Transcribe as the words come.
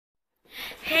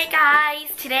Hey guys,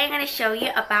 today I'm going to show you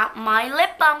about my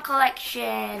lip balm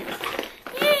collection.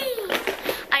 Yay!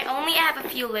 I only have a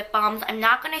few lip balms. I'm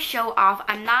not going to show off.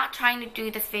 I'm not trying to do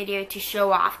this video to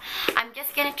show off. I'm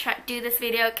just going to do this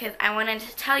video because I wanted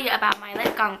to tell you about my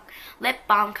lip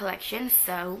balm collection.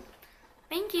 So,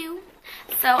 thank you.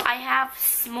 So I have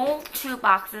small 2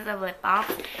 boxes of lip balms.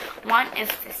 One is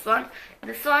this one.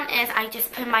 This one is I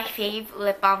just put my fave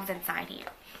lip balms inside here.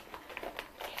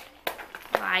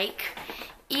 Like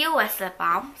EOS lip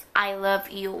balms. I love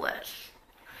EOS.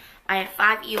 I have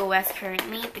 5 EOS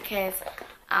currently because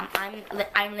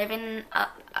I live in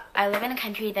a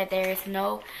country that there is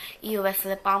no EOS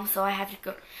lip balm, so I have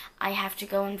to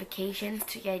go on vacations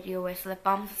to get EOS lip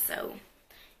balms. So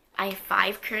I have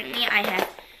 5 currently. I have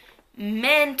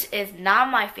mint is not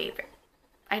my favorite.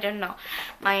 I don't know.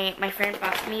 My friend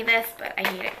bought me this, but I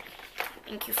hate it.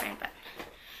 Thank you, friend. But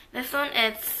this one,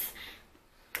 it's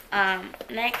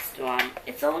next one,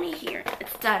 it's only here.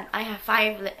 It's done. I have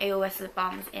 5 EOS lip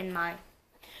balms in mine.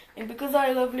 And because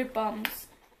I love lip balms.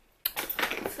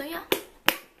 So yeah.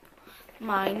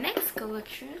 My next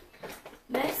collection.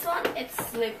 This one,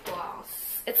 it's lip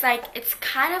gloss. It's like, it's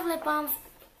kind of lip balms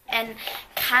and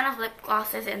kind of lip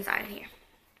glosses inside here.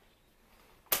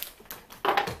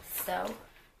 So,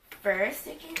 first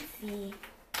you can see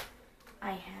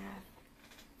I have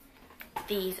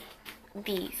these.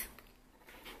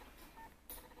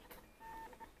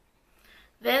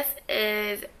 This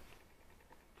is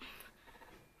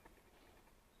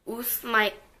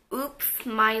My Lip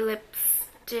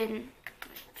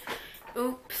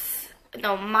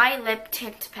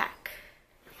Tint Pack.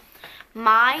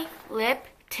 My Lip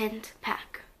Tint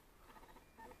Pack.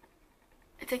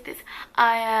 It's like this.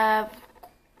 I have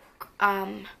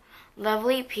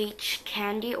lovely peach,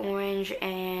 candy orange,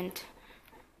 and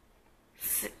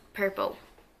purple.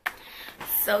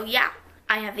 So yeah,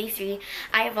 I have these 3.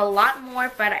 I have a lot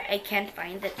more, but I can't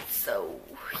find it. So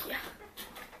yeah.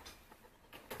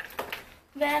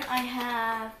 Then I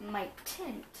have my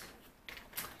tint.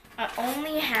 I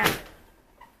only have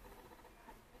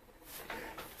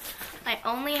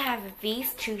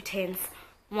these 2 tints.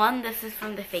 One, this is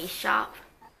from the Face Shop.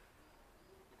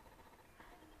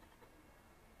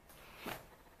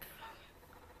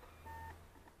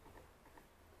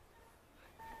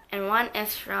 And one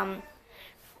is from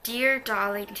Dear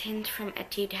Darling Tint from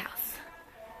Etude House.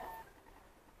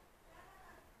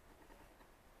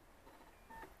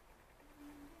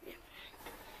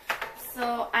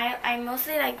 So I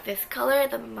mostly like this color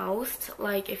the most.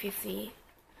 Like, if you see,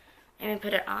 let me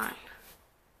put it on.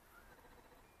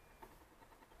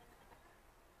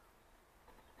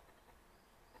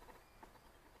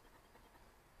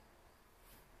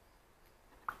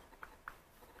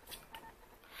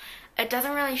 It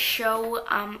doesn't really show,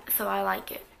 so I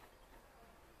like it.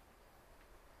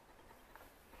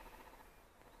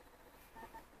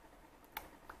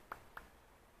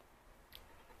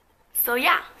 So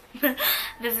yeah,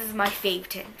 this is my fave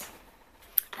tint.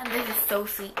 And this is so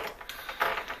sweet.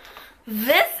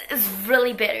 This is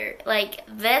really bitter. Like,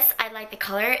 this, I like the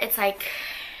color. It's like,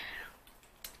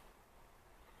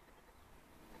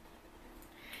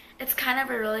 it's kind of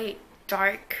a really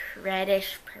dark,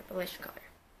 reddish, purplish color.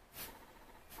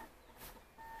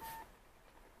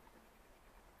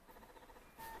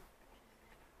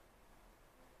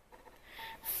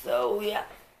 So yeah.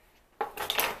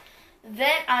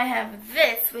 Then I have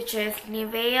this, which is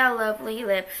Nivea Lovely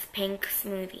Lips Pink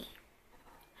Smoothie.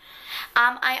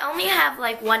 I only have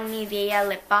like 1 Nivea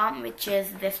lip balm, which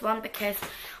is this one, because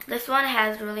this one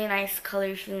has really nice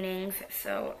color tunings,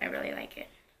 so I really like it.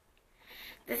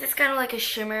 This is kind of like a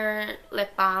shimmer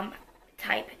lip balm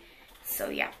type, so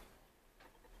yeah.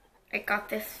 I got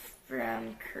this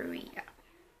from Korea.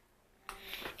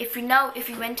 If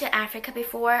you went to Africa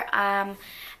before,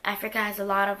 Africa has a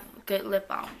lot of good lip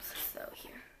balms. So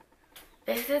here,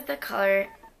 this is the color,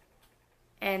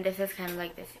 and this is kind of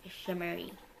like this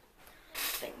shimmery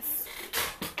things.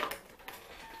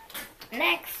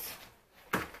 Next,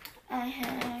 I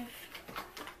have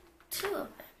 2 of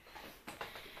them.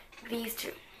 These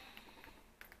 2.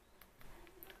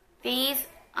 These,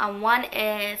 one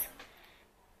is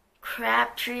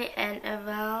Crabtree and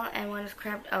Evel, and one is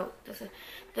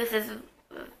this is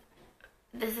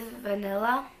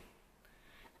vanilla,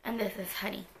 and this is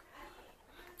honey.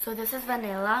 So this is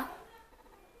vanilla.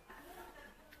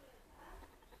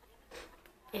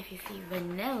 If you see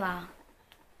vanilla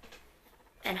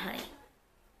and honey.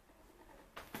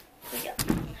 So yeah.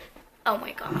 Oh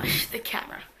my gosh, the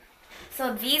camera.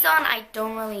 So these on I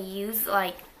don't really use,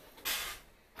 like,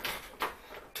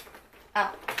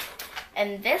 oh.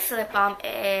 And this lip balm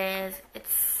is,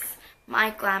 it's My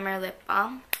Glamour Lip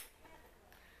Balm.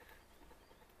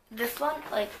 This one,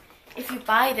 like, if you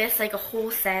buy this, like a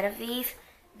whole set of these,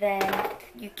 then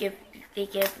they give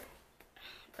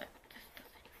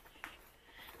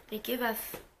us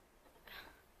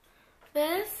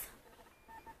this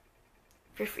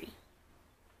for free.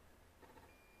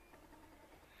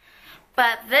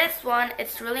 But this one,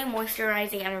 it's really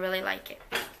moisturizing and I really like it.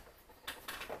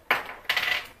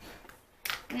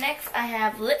 Next, I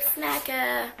have Lip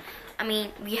Smacker. I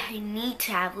mean, we need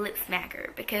to have Lip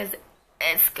Smacker because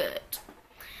it's good.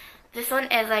 This one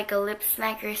is like a Lip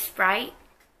Smacker Sprite.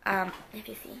 If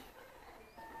you see.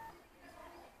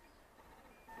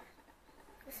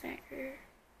 Lip Smacker.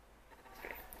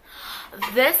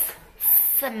 This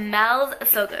smells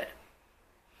so good.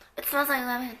 It smells like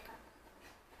lemon.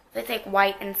 It's like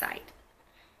white inside.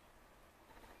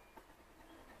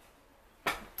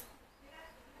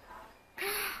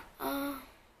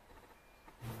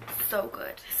 So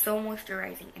good. So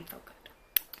moisturizing and so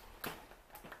good.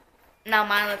 Now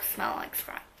my lips smell like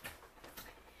Sprite.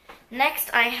 Next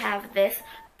I have this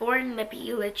Born Lippy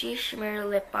Lychee Shimmer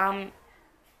Lip Balm.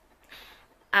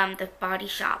 The Body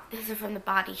Shop. This is from the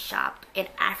Body Shop in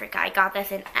Africa. I got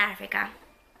this in Africa.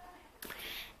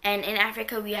 And in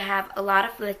Africa we have a lot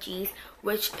of lychees,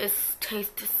 which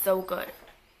tastes so good.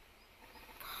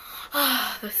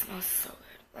 Ah, this smells so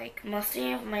good. Like most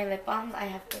of my lip balms, I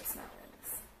have good smellings.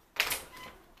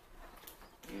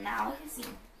 Now you see,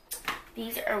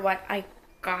 these are what I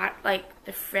got. Like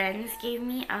the friends gave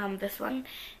me. This one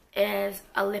is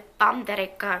a lip balm that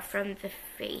I got from the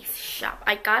Face Shop.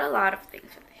 I got a lot of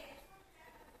things from there.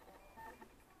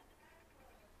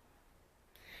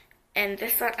 And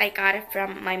this one I got it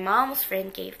from my mom's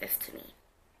friend gave this to me.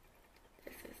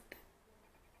 This is the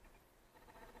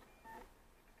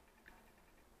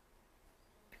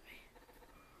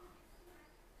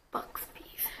box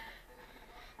piece.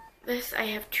 This, I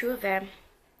have two of them.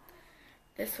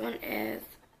 This one is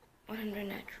 100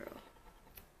 natural.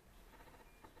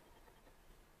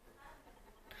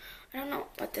 I don't know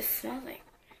what this smells like.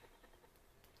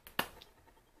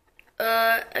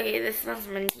 Okay, this smells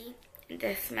minty. And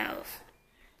this smells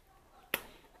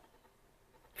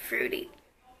fruity.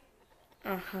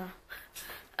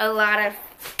 A lot of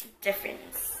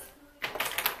difference.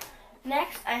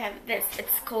 Next, I have this.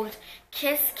 It's called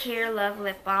Kiss Care Love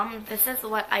Lip Balm. This is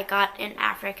what I got in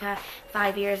Africa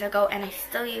 5 years ago, and I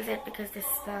still use it because this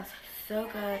smells so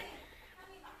good.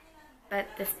 But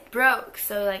this broke,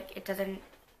 so like it doesn't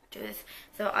do this.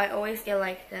 So I always get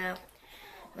like a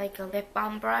lip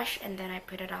balm brush, and then I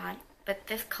put it on. But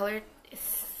this color is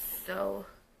so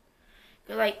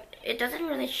good. Like it doesn't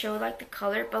really show like the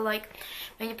color, but like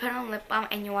when you put on lip balm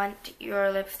and you want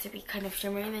your lips to be kind of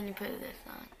shimmery, then you put this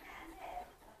on.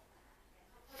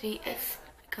 See, it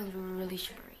becomes really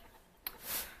shimmery.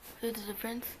 See the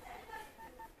difference?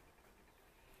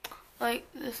 Like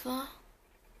this one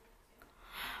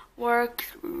works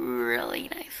really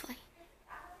nicely.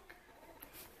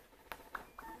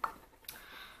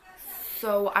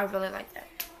 So I really like that.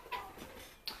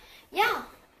 Yeah,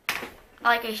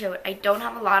 like I showed, I don't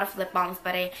have a lot of lip balms,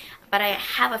 but I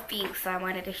have a few, so I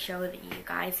wanted to show you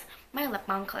guys my lip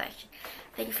balm collection.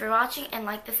 Thank you for watching, and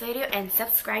like this video and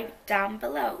subscribe down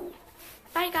below.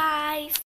 Bye guys.